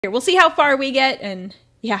We'll see how far we get, and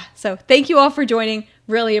yeah, so thank you all for joining.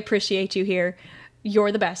 Really appreciate you here.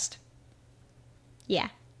 You're the best. Yeah.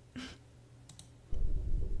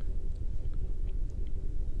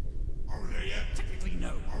 Aurelia? Technically,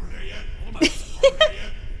 no. Aurelia? Almost.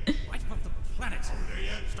 Aurelia? Right above the planet.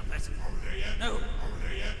 Aurelia? Stop that. Aurelia? No.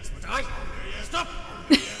 Aurelia? It's what I... Aurelia? Stop!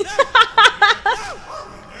 No! No!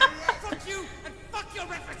 Fuck you, and fuck your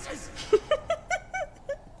references!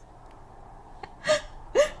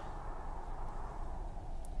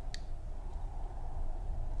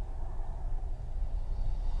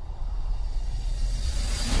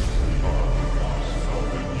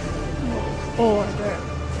 Order.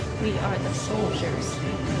 We are the soldiers.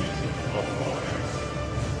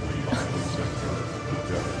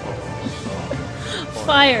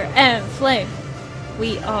 Fire and flame.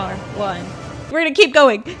 We are one. We're gonna keep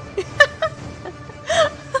going.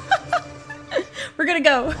 We're gonna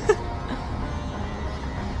go.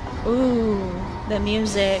 Ooh, the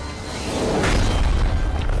music.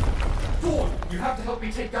 Dawn, you have to help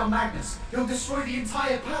me take down Magnus. He'll destroy the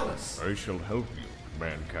entire palace. I shall help you,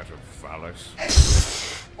 man-cat of phallus.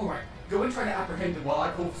 Alright, go and try to apprehend him while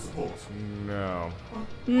I call for support. No.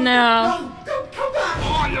 No. No, don't come back!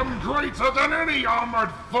 I am greater than any armored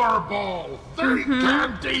furball! They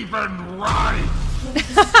can't even ride! This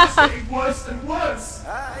is just getting worse and worse.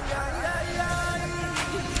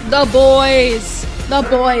 The boys. The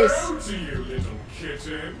boys. Hello to you, little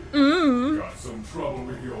kitten. Got some trouble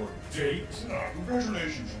with your date?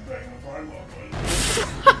 Congratulations on banging a fine one.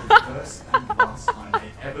 First and last time I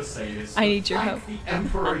ever say this. I need your Thank help. the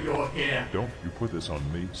Emperor you're here. Don't you put this on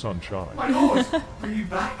me, sunshine. My lord, are you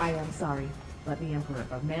back? I am sorry, but the Emperor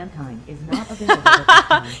of Mankind is not available at this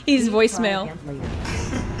time. He's Please try voicemail. again later.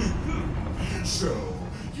 So,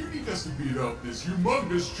 you need us to beat up this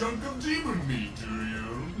humongous chunk of demon meat, do you?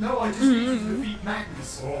 No, I just need you to defeat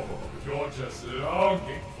Magnus. Oh, you're just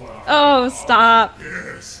longing for a Oh, stop.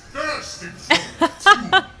 Yes, thirsting for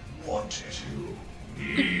it. You want it.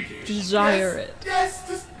 You need it. Desire it. Yes,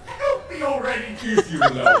 just help me already. If you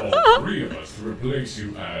allow all three of us to replace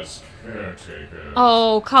you as caretaker,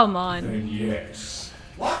 Oh, come on. then yes.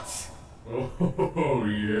 What? Oh,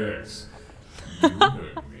 yes. You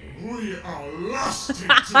heard me. We are lusting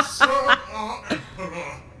to serve our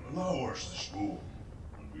emperor. Allow us the spoon,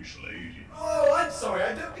 and we shall aid you. Oh, I'm sorry.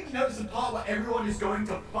 I don't think you noticed the part where everyone is going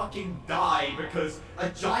to fucking die because a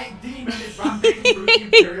giant demon is rampaging through the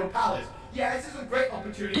Imperial Palace. Yeah, this is a great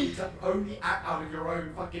opportunity to only act out of your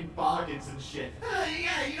own fucking bargains and shit.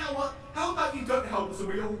 Yeah, you know what? How about you don't help us and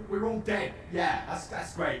we're all dead? Yeah,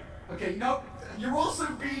 that's great. Okay, you know, you're also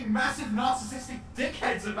being massive narcissistic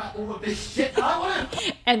dickheads about all of this shit. And I wanna...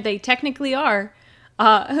 And they technically are,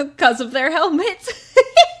 because of their helmets.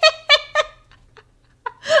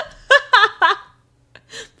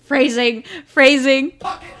 Phrasing.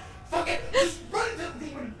 Fuck it, just run into the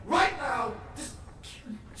demon right now. Just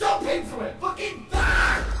jump into it. Fucking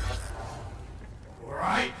die.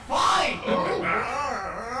 Right, fine.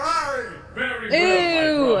 Very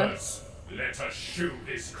Ew. well, my brothers. Let us shoot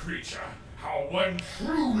this creature. How one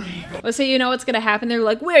truly goes. Well, so you know what's gonna happen? They're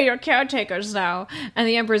like, we're your caretakers now. And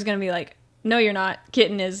the Emperor's gonna be like, no, you're not.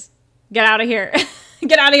 Kitten is. Get out of here.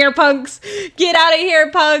 Get out of here, pugs. Get out of here,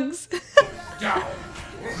 pugs. down.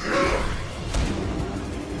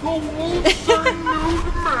 The wolves are nude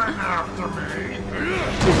men after me!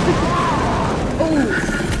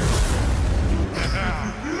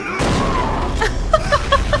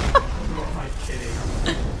 Who am I kidding?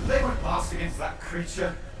 They went fast against that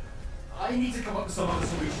creature. I need to come up with some other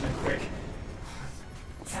solution and quick.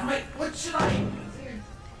 Damn it, what should I...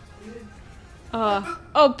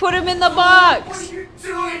 Oh, put him in the What box. are you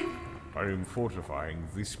doing? I am fortifying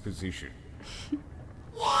this position.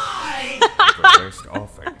 Why? The best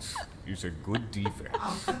offense is a good defense.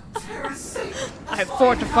 I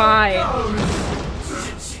fortified.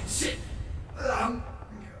 Shit.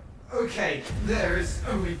 Okay, there is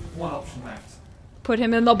only one option left. Put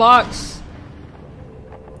him in the box.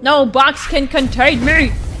 No box can contain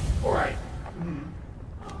me. Alright.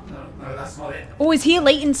 No, that's not it. Oh, is he a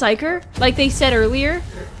latent psyker? Like they said earlier?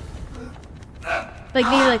 Like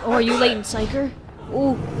they like, oh, are you latent psyker?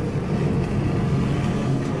 Ooh.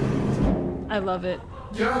 I love it.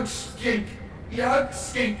 Young skink.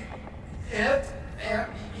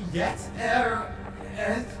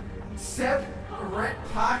 Seb, red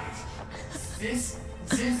pact, this,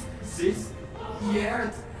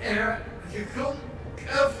 yet,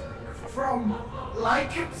 from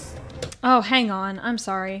Lycans. Oh, hang on. I'm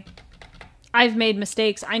sorry. I've made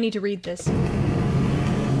mistakes. I need to read this.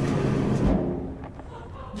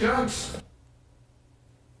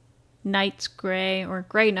 Knights Gray, or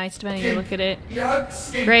Gray Knights, depending how you look at it.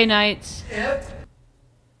 Yes. Gray Knights. It.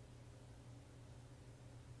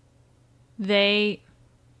 They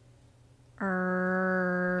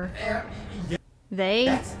are... They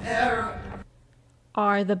That's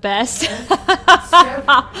are the best.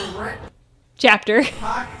 separate. Chapter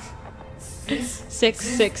Pact.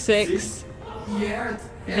 666. Yeah.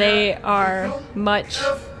 They are much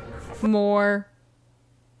more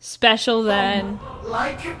special than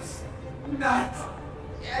Like it's not.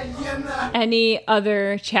 You're not. any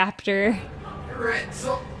other chapter. Red.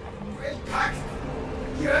 So. Red pact.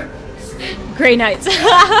 You're. Gray Knights.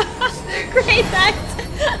 Gray Knights.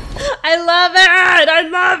 I love it. I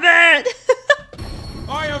love it.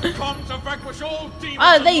 I have come to vanquish all demons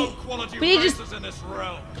Oh, and they- low-quality but he just- races in this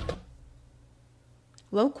realm.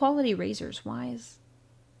 Low quality razors. Why is...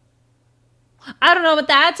 I don't know what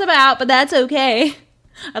that's about, but that's okay.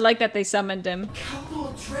 I like that they summoned him.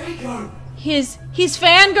 Couple Drago. He's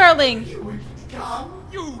fangirling. You would come.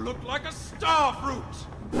 You look like a star fruit.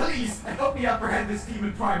 Please help me apprehend this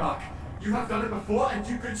demon Primarch. You have done it before, and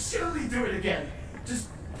you could surely do it again. Just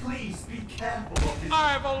please be careful of his.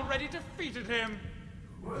 I've already defeated him.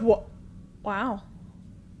 What? Wow.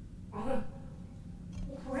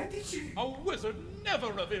 When did you? A wizard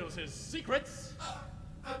never reveals his secrets.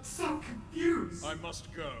 I'm so confused. I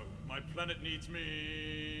must go. My planet needs me.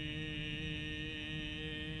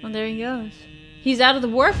 Well, there he goes. He's out of the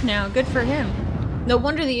wharf now. Good for him. No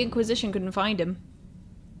wonder the Inquisition couldn't find him.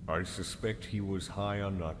 I suspect he was high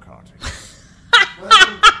on narcotics.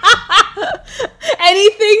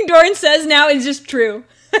 Anything Dorn says now is just true.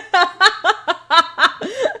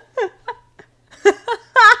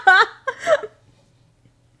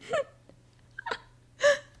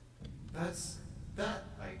 That's that,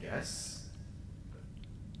 I guess.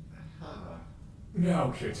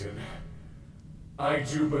 Now, kitten, I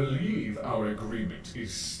do believe our agreement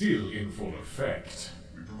is still in full effect.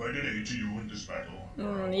 We provided aid to you in this battle.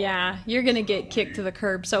 Yeah, you're gonna get kicked to the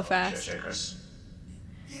curb so fast. Caretakers.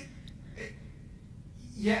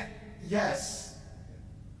 Yeah. Yes.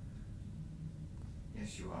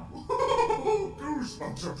 Yes, you are.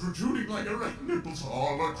 Goosebumps are protruding like erect nipples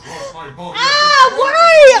all across my body. Ah,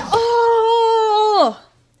 why? Oh!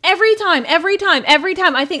 Every time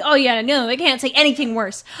I think, oh yeah, no, they can't say anything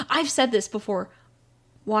worse. I've said this before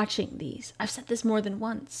watching these. I've said this more than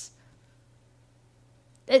once.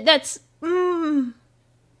 That's, I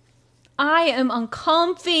am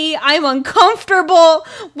uncomfy. I'm uncomfortable.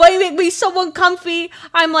 Why make me so uncomfy?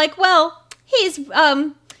 I'm like, well,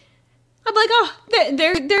 I'm like, oh,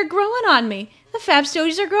 they're growing on me. The Fab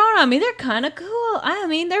Stogies are growing on me. They're kind of cool. I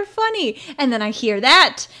mean, they're funny. And then I hear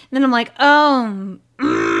that, and then I'm like, oh,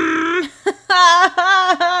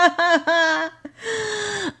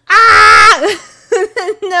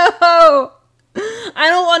 no. I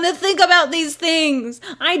don't want to think about these things.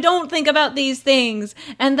 I don't think about these things.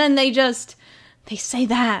 And then they say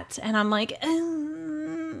that, and I'm like,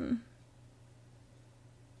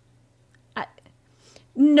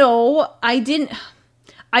 no, I didn't.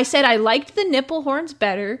 I said I liked the nipple horns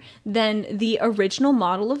better than the original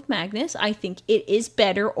model of Magnus. I think it is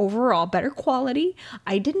better overall, better quality.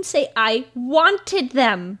 I didn't say I wanted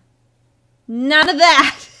them. None of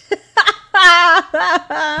that.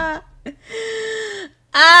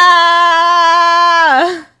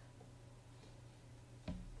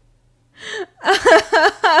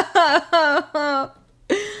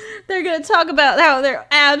 They're gonna talk about how their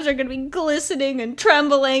abs are gonna be glistening and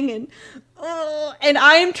trembling, and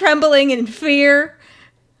I'm trembling in fear.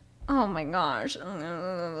 Oh my gosh.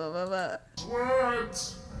 What? I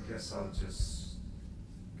guess I'll just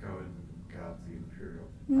go and grab the Imperial.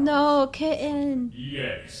 No, kitten.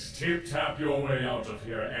 Yes, tip-tap your way out of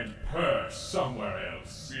here and purr somewhere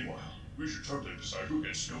else. Meanwhile, we should totally decide who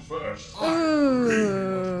gets to go first.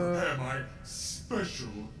 Prepare my special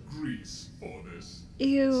grease for this. So I'll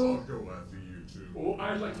Ew. go after you two. Oh,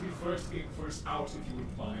 I'd like to be first in, first out, if you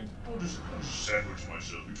wouldn't mind. I'll just sandwich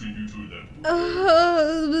myself between you two then.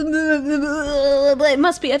 It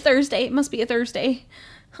must be a Thursday. It must be a Thursday.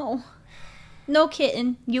 Oh. No,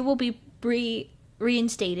 kitten. You will be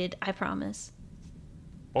reinstated, I promise.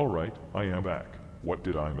 All right, I am back. What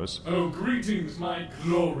did I miss? Oh, greetings, my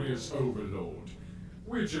glorious overlord.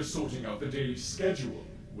 We're just sorting out the daily schedule.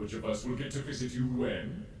 Which of us will get to visit you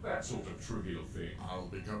when? That sort of trivial thing. I'll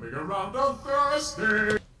be coming around on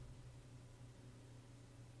Thursday.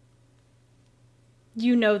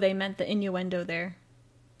 You know they meant the innuendo there.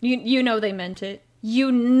 You know they meant it.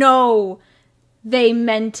 You know they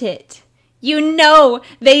meant it. You know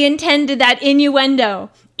they intended that innuendo.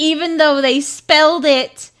 Even though they spelled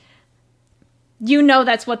it You know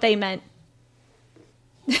that's what they meant.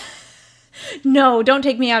 No, don't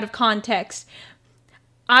take me out of context.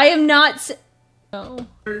 I am not no.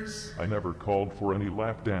 I never called for any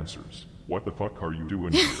lap dancers. What the fuck are you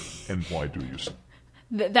doing here? And why do you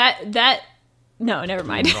no, never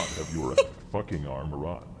mind. do not have your fucking armor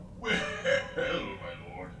on? Well,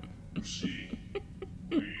 my lord. You see,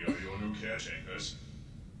 we are your new caretakers.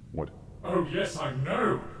 What? Oh yes, I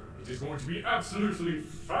know. It is going to be absolutely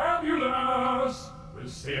fabulous. We'll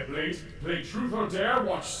stay up late, play Truth or Dare,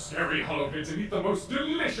 watch scary holovids, and eat the most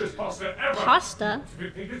delicious pasta ever. Pasta? Most of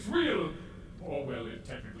it think it's real. Or, well, it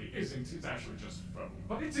technically isn't. It's actually just phony.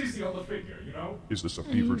 But it's easy on the figure, you know? Is this a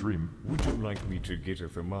fever dream? Would you like me to get a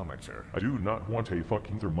thermometer? I do not want a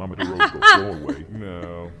fucking thermometer. Go away.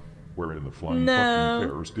 No. Where in the flying No.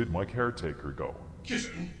 fucking pairs did my caretaker go?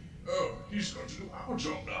 Kitten? Oh, he's going to do our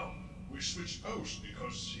job now. We switched posts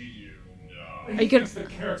because he, Are you gonna... The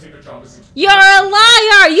caretaker job isn't... You're a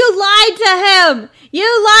liar! You lied to him!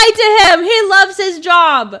 You lied to him! He loves his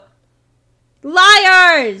job!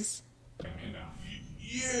 Liars!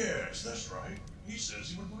 Yes, that's right. He says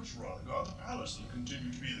he would much rather guard the palace than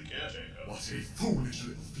continue to be the caretaker. What a foolish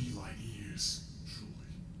little feline he is, truly.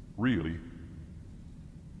 Really?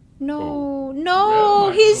 No, Oh. no,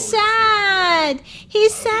 Well, he's my sad!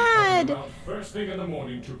 He's I'll be sad! coming out first thing in the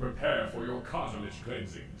morning to prepare for your cartilage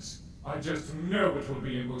cleansings. I just know it will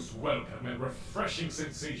be a most welcome and refreshing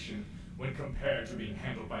sensation when compared to being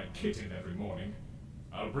handled by a kitten every morning.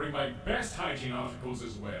 I'll bring my best hygiene articles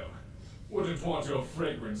as well. Wouldn't want your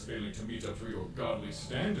fragrance failing to meet up to your godly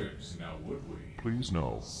standards, now would we? Please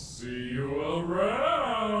no. See you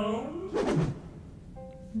around!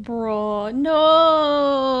 Bro,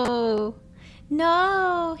 no!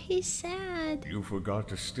 No, he's sad. You forgot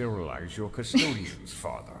to sterilize your custodians,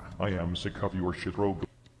 father. I am sick of your shit, Rogue.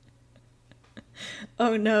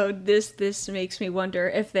 Oh no, this makes me wonder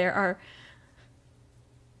if there are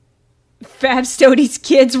Fab Stodie's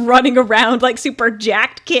kids running around like super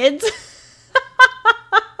jacked kids.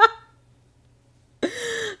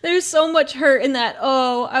 There's so much hurt in that.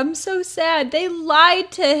 Oh, I'm so sad. They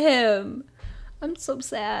lied to him. I'm so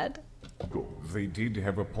sad. They did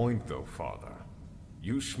have a point, though, father.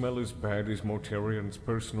 You smell as bad as Mortarian's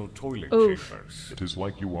personal toilet Oof. chambers. It is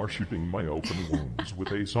like you are shooting my open wounds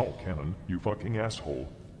with a salt cannon, you fucking asshole.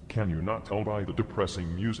 Can you not tell by the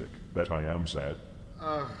depressing music that I am sad?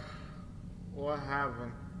 What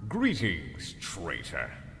happened? Greetings,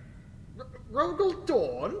 traitor. Rogel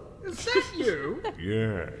Dawn? Is that you?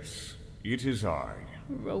 Yes, it is I.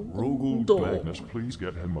 Rogel Magnus, please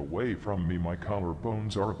get him away from me. My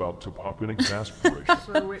collarbones are about to pop in exasperation.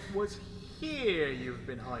 So it was here you've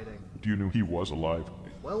been hiding? Do you know he was alive?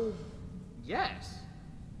 Well, yes.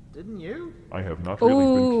 Didn't you? I have not really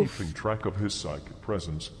been Oof. keeping track of his psychic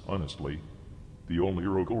presence, honestly. The only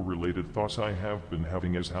Rogel-related thoughts I have been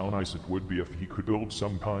having is how nice it would be if he could build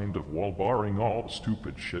some kind of wall barring all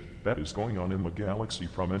stupid shit that is going on in the galaxy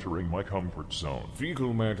from entering my comfort zone.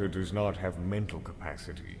 Fecal matter does not have mental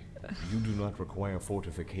capacity. You do not require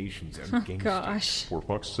fortifications against Gosh. For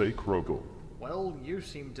fuck's sake, Rogel. Well, you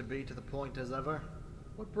seem to be to the point as ever.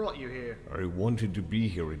 What brought you here? it. I wanted to be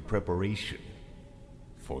here in preparation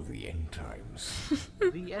for the end times.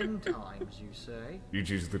 The end times, you say?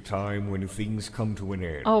 It is the time when things come to an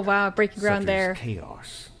end. Oh wow, breaking ground such there. as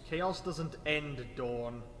chaos. Chaos doesn't end,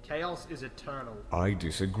 Dawn. Chaos is eternal. I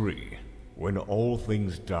disagree. When all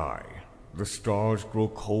things die, the stars grow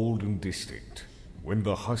cold and distant. When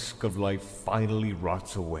the husk of life finally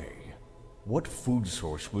rots away, what food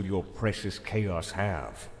source will your precious chaos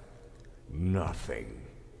have? Nothing.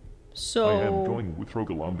 So I am going with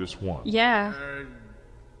Rogel on this one. yeah.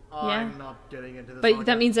 I'm not getting into this. But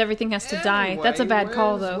that means everything has to die. That's a Anyway, bad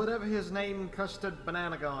call, where's though. Whatever his name, custard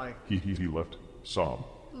banana guy. He left. Sob.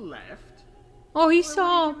 Left? Oh, he Why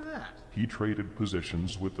saw. would he do that? He traded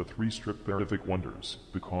positions with the three strict Verific Wonders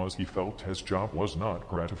because he felt his job was not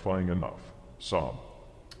gratifying enough. Sob.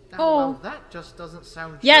 Now, Oh. well, that just doesn't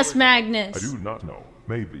sound Yes, true at all. Magnus. I do not know.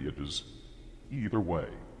 Maybe it is. Either way,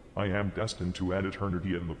 I am destined to add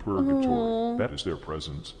eternity in the purgatory. Aw. That is their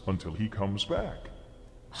presence until he comes back.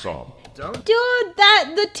 Sob. Don't Dude,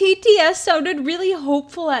 the TTS sounded really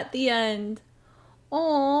hopeful at the end.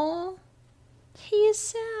 Aww. He is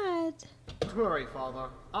sad. worry, Father.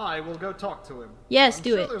 I will go talk to him. Yes, I'm do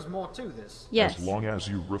sure it. There's more to this. Yes. As long as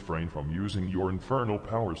you refrain from using your infernal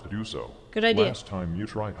powers to do so. Good idea. Last time you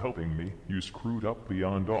tried helping me, you screwed up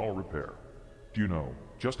beyond all repair. Do you know,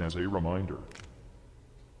 just as a reminder.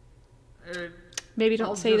 Maybe don't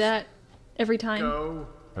I'll say just that every time. Go.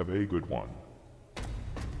 Have a good one.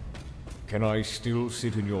 Can I still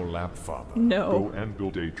sit in your lap, Father? No. Go and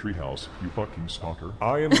build a treehouse, you fucking stalker.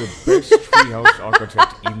 I am the best treehouse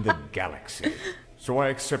architect in the galaxy. So I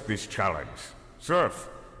accept this challenge. Surf,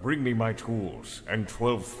 bring me my tools and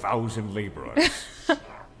 12,000 laborers.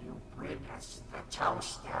 You bring us the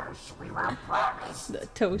toasters, we will promise. The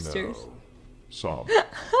toasters. No. Sob.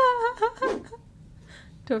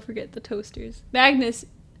 Don't forget the toasters. Magnus.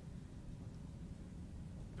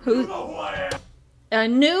 Who? A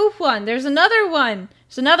new one. There's another one.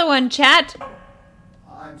 There's another one, chat.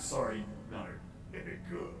 I'm sorry, no. Good.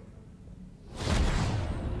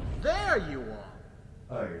 There you are!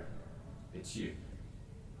 Oh, it's you.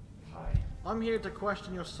 Hi. I'm here to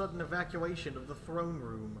question your sudden evacuation of the throne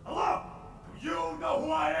room. Hello? Do you know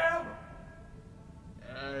who I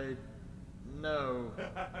am? No.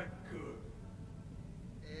 Good.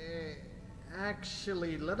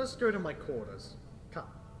 Actually, let us go to my quarters. Come.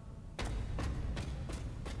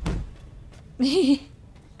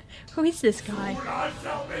 Who is this guy? Soon I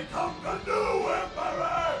shall become the new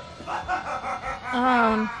emperor!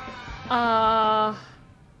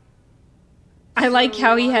 I like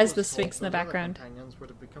how he has I the was Sphinx in told the other background. companions were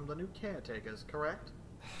to become the new caretakers, correct?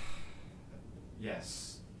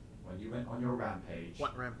 Yes. When you went on your rampage.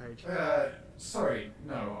 What rampage? Sorry,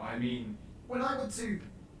 no, I mean, when I went to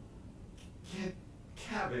get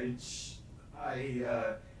cabbage,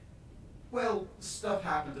 well, stuff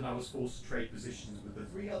happened and I was forced to trade positions with the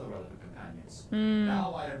 3 other relevant companions.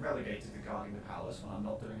 Now I am relegated to guarding the palace when I'm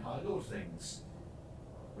not doing High Lord things.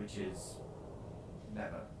 Which is...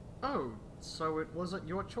 never. Oh, so it wasn't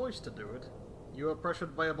your choice to do it. You were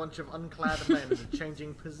pressured by a bunch of unclad men into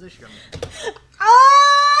changing position.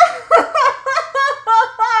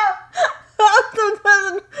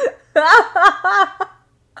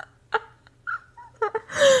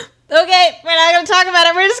 Okay, we're not gonna talk about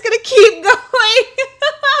it. We're just gonna keep going.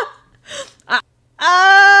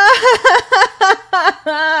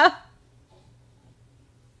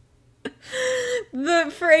 The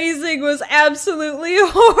phrasing was absolutely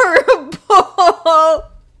horrible.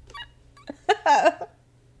 I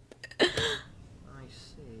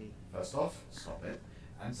see. First off, stop it.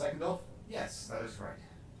 And second off, yes, that is right.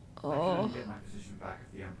 I can Oh. only get my position back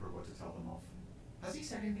if the Emperor were to tell them off. Has he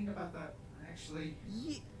said anything about that, actually?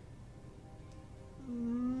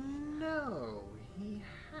 No, he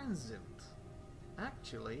hasn't.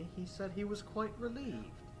 Actually, he said he was quite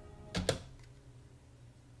relieved.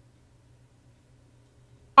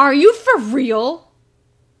 Are you for real?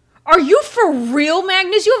 Are you for real,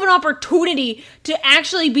 Magnus? You have an opportunity to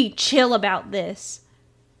actually be chill about this.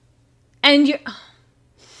 And you're...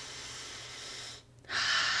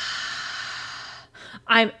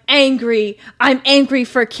 I'm angry. I'm angry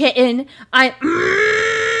for Kitten. I'm...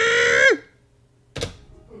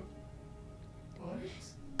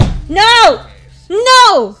 No!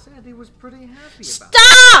 No! Said he was pretty happy about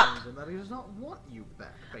Stop! things and that he does not want you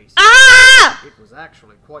back, basically. Ah! It was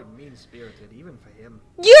actually quite mean-spirited, even for him.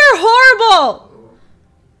 You're horrible!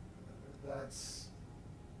 That's...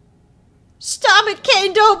 Stop it,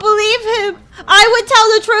 Kitten. Don't believe him. I would tell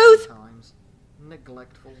the truth. Times.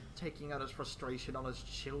 Neglectful, taking out his frustration on his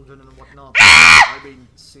children and whatnot. Ah! I mean,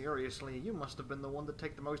 seriously, you must have been the one to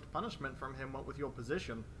take the most punishment from him, what with your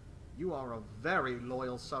position. You are a very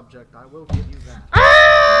loyal subject, I will give you that.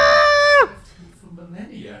 Ah! Served him for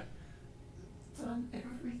millennia. Done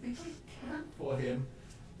everything I can for him.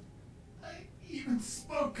 I even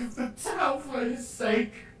spoke of the town for his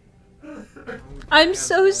sake. I'm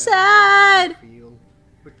so sad. Feel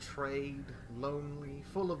betrayed, lonely,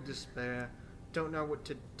 full of despair, don't know what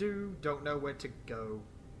to do, don't know where to go.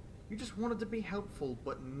 You just wanted to be helpful,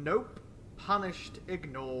 but nope. Punished,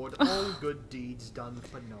 ignored, all good deeds done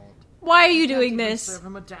for naught. Why are you Can't doing even this? serve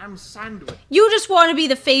him a damn sandwich. You just want to be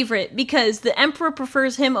the favorite because the Emperor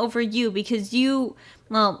prefers him over you because you...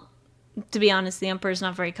 Well, to be honest, the Emperor's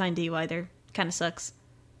not very kind to you either. Kind of sucks.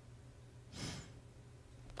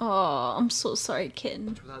 Oh, I'm so sorry,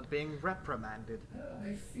 Kitten. Without being reprimanded.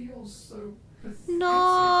 I feel so pathetic.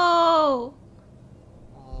 No!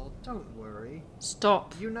 Oh, don't worry.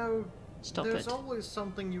 Stop. You know, Stop there's it. always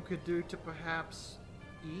something you could do to perhaps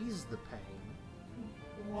ease the pain.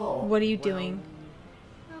 Whoa. What are you doing?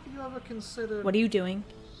 Have you ever considered What are you doing?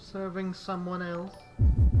 serving someone else?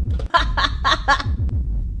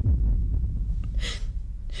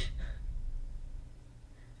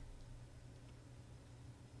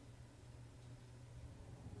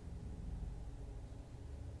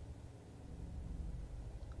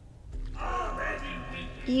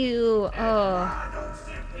 You, Eduardo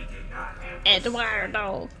simply did not have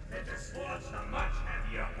Eduardo. that the swords are much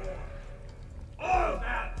heavier ore. All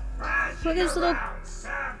that Look at his little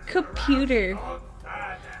computer.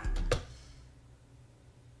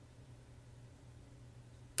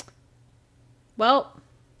 Well,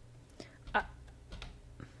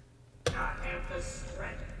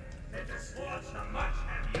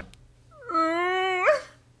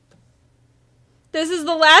 this is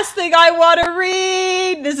the last thing I want to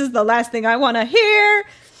read. This is the last thing I want to hear.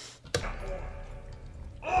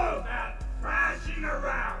 All that thrashing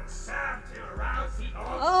around served to arouse the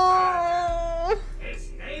old Oh.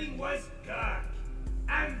 His name was Gurk,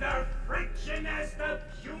 and the friction as the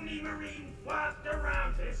puny marine flapped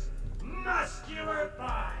around his muscular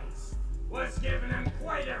thighs was giving him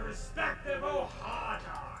quite a respectable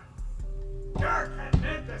hard-on. Gurk had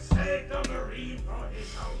meant to save the marine for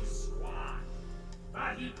his own squad,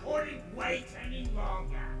 but he couldn't wait any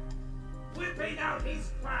longer. Whipping out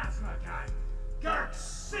his plasma gun, Gurk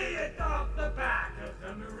seared off the back of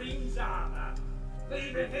the marine's armor,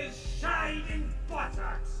 leaving his shining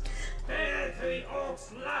buttocks bare to the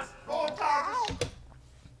orc's lustful tongue.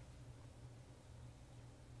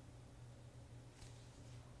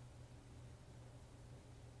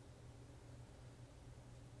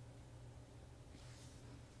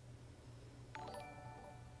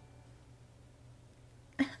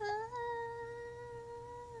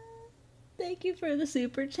 Thank you for the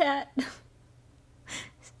super chat.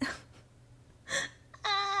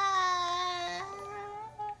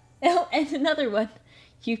 Oh, and another one.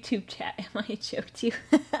 YouTube chat. Am I a joke to you?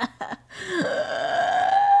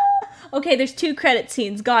 Okay, there's 2 credit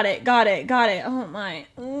scenes. Got it. Oh my.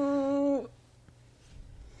 Ooh.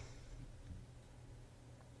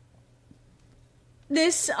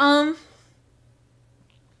 This,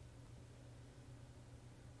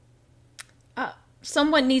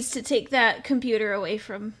 someone needs to take that computer away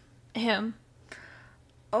from him.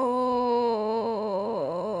 Oh.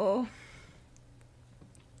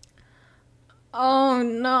 Oh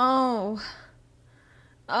no.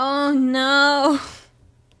 Oh no.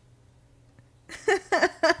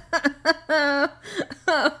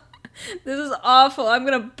 This is awful. I'm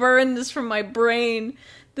gonna burn this from my brain.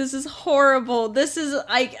 This is horrible. This is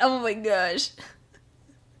like, oh my gosh.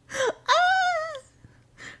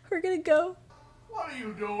 We're gonna go. What are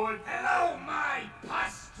you doing? Hello, my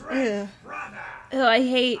pus-drenched brother. Oh, I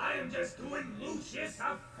hate. I am just doing Lucius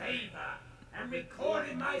a favor and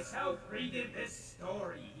recording myself reading this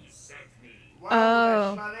story he sent me.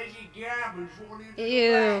 Oh.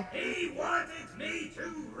 Ew. He wanted me to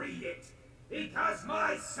read it because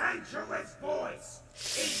my sensuous voice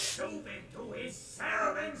is soothing to his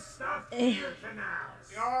cerebin stuffed ear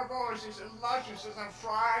canals. Your voice is as luscious as a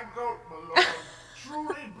fried goat, my lord.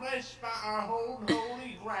 Truly blessed by our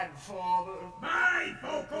holy grandfather. My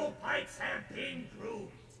vocal pipes have been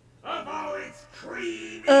groomed of all its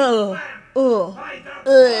creamy Oh. phlegm Oh. by the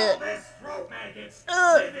bulbous throat maggots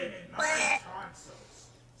living in my tonsils.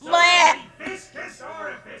 So every viscous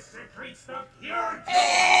orifice secretes the pure joy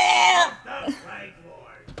of the Plague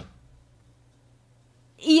Lord.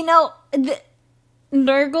 You know,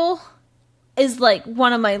 Nurgle is like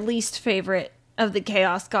one of my least favorite of the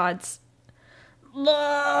Chaos Gods. Ew,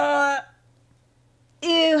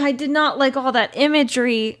 I did not like all that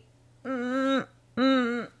imagery.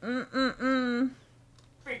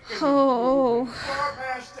 Oh.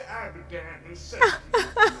 Master Abaddon has sent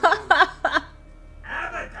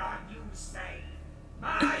Abaddon, you say?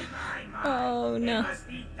 My. Oh, no. It must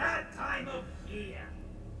be that time of year.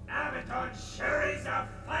 Abaddon sure is a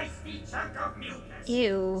feisty chunk of mucus.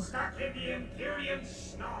 Ew. Stuck in the Imperium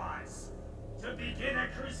snores. To begin a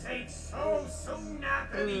crusade so soon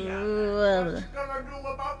after the other. What you gonna do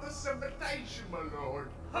about this invitation, my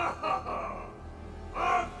lord? Ha ha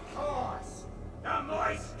ha! Of course! The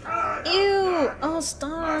moist curd of Ew. Nurgle Oh,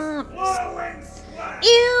 stop. must flow and squirt.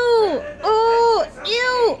 Ew. Oh,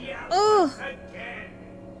 ew. Oh.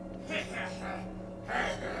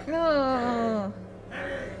 Oh.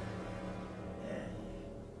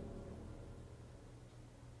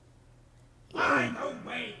 By the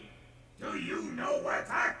way, do you know what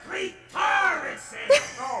a clitoris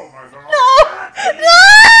is? Oh, my lord. No!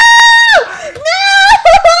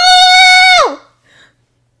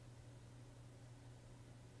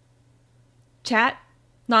 Chat,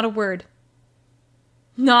 not a word.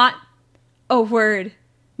 Not a word.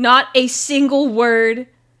 Not a single word.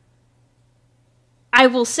 I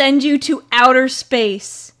will send you to outer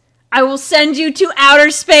space. I will send you to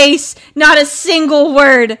outer space. Not a single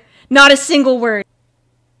word. Not a single word.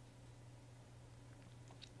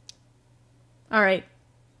 All right.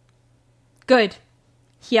 Good.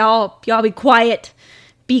 Y'all be quiet.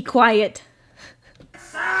 Be quiet.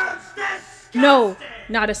 Sounds disgusting. No,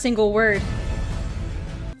 not a single word.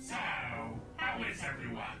 Say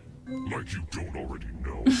Like you don't already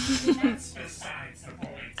know. That's besides the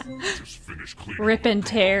point. Just finish cleaning Rip and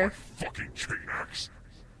tear. fucking chain axe.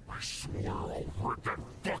 I swear I'll rip that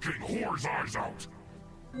fucking whore's eyes out.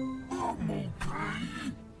 I'm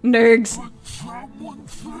okay. Nerds. But someone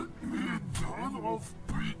sent me a ton of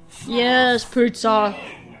pizza. Yes, pizza.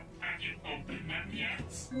 Have you opened them yet?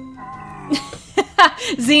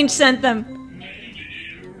 Zinch sent them. Maybe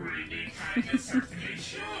you really kinda certainly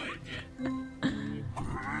should.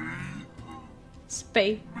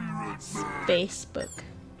 Facebook.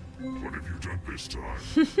 What have you done this time?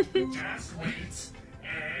 Just wait.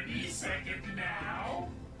 Any second now.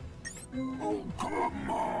 Oh, come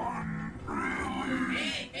on.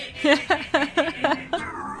 Really? They're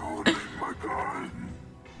ruining my garden.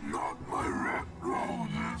 Not my red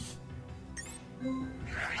roses.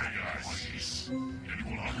 Yes. It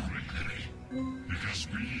will not regret it. Because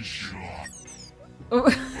we sure.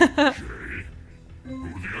 Okay. Who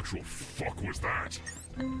the actual fuck was that?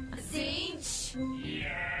 Zinch!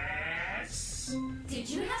 Yes? Did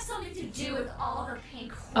you have something to do with all the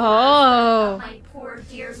pink horrors Oh. of my poor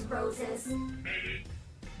dear's roses? Maybe.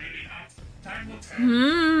 Maybe not. Time will tell.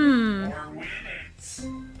 Hmm. Or will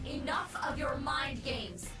it? Enough of your mind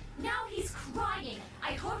games. Now he's crying.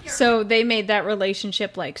 I hope you're So they made that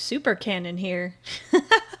relationship like super canon here.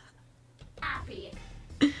 happy.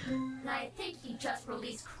 And I think he just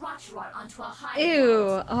released crotch rot onto a high.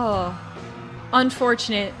 Ew. Oh.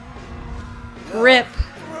 Unfortunate. Rip.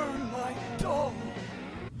 Burn my dome.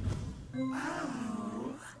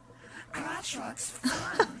 Oh, crotch rot's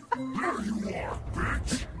fun. There you are,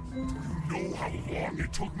 bitch! Do you know how long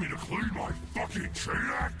it took me to clean my fucking chain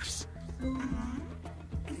axe?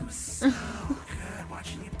 It was so good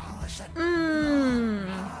watching you polish that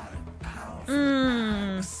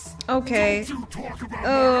powerful axe. Okay. Don't you talk about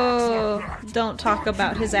Oh. my axe like that. Don't talk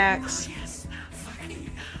about his axe. Yes, fucking.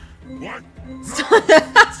 What?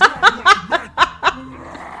 That's not what I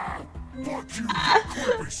meant. Fuck you, you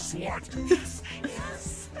creepy slut! Yes,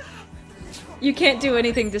 yes. You can't do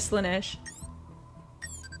anything to Slanesh.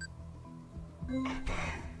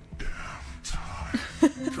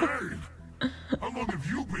 Kane! How long have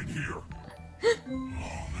you been here?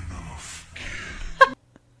 Long enough,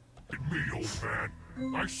 kid. Me, old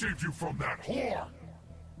man. I saved you from that whore!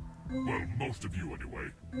 Well, most of you anyway.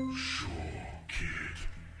 Sure,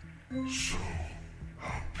 kid. So,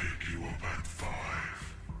 I'll pick you up at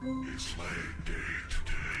 5. It's leg day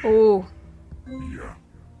today. Oh. Yeah.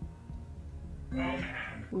 Oh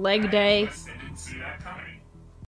man. Leg day. I didn't see that coming.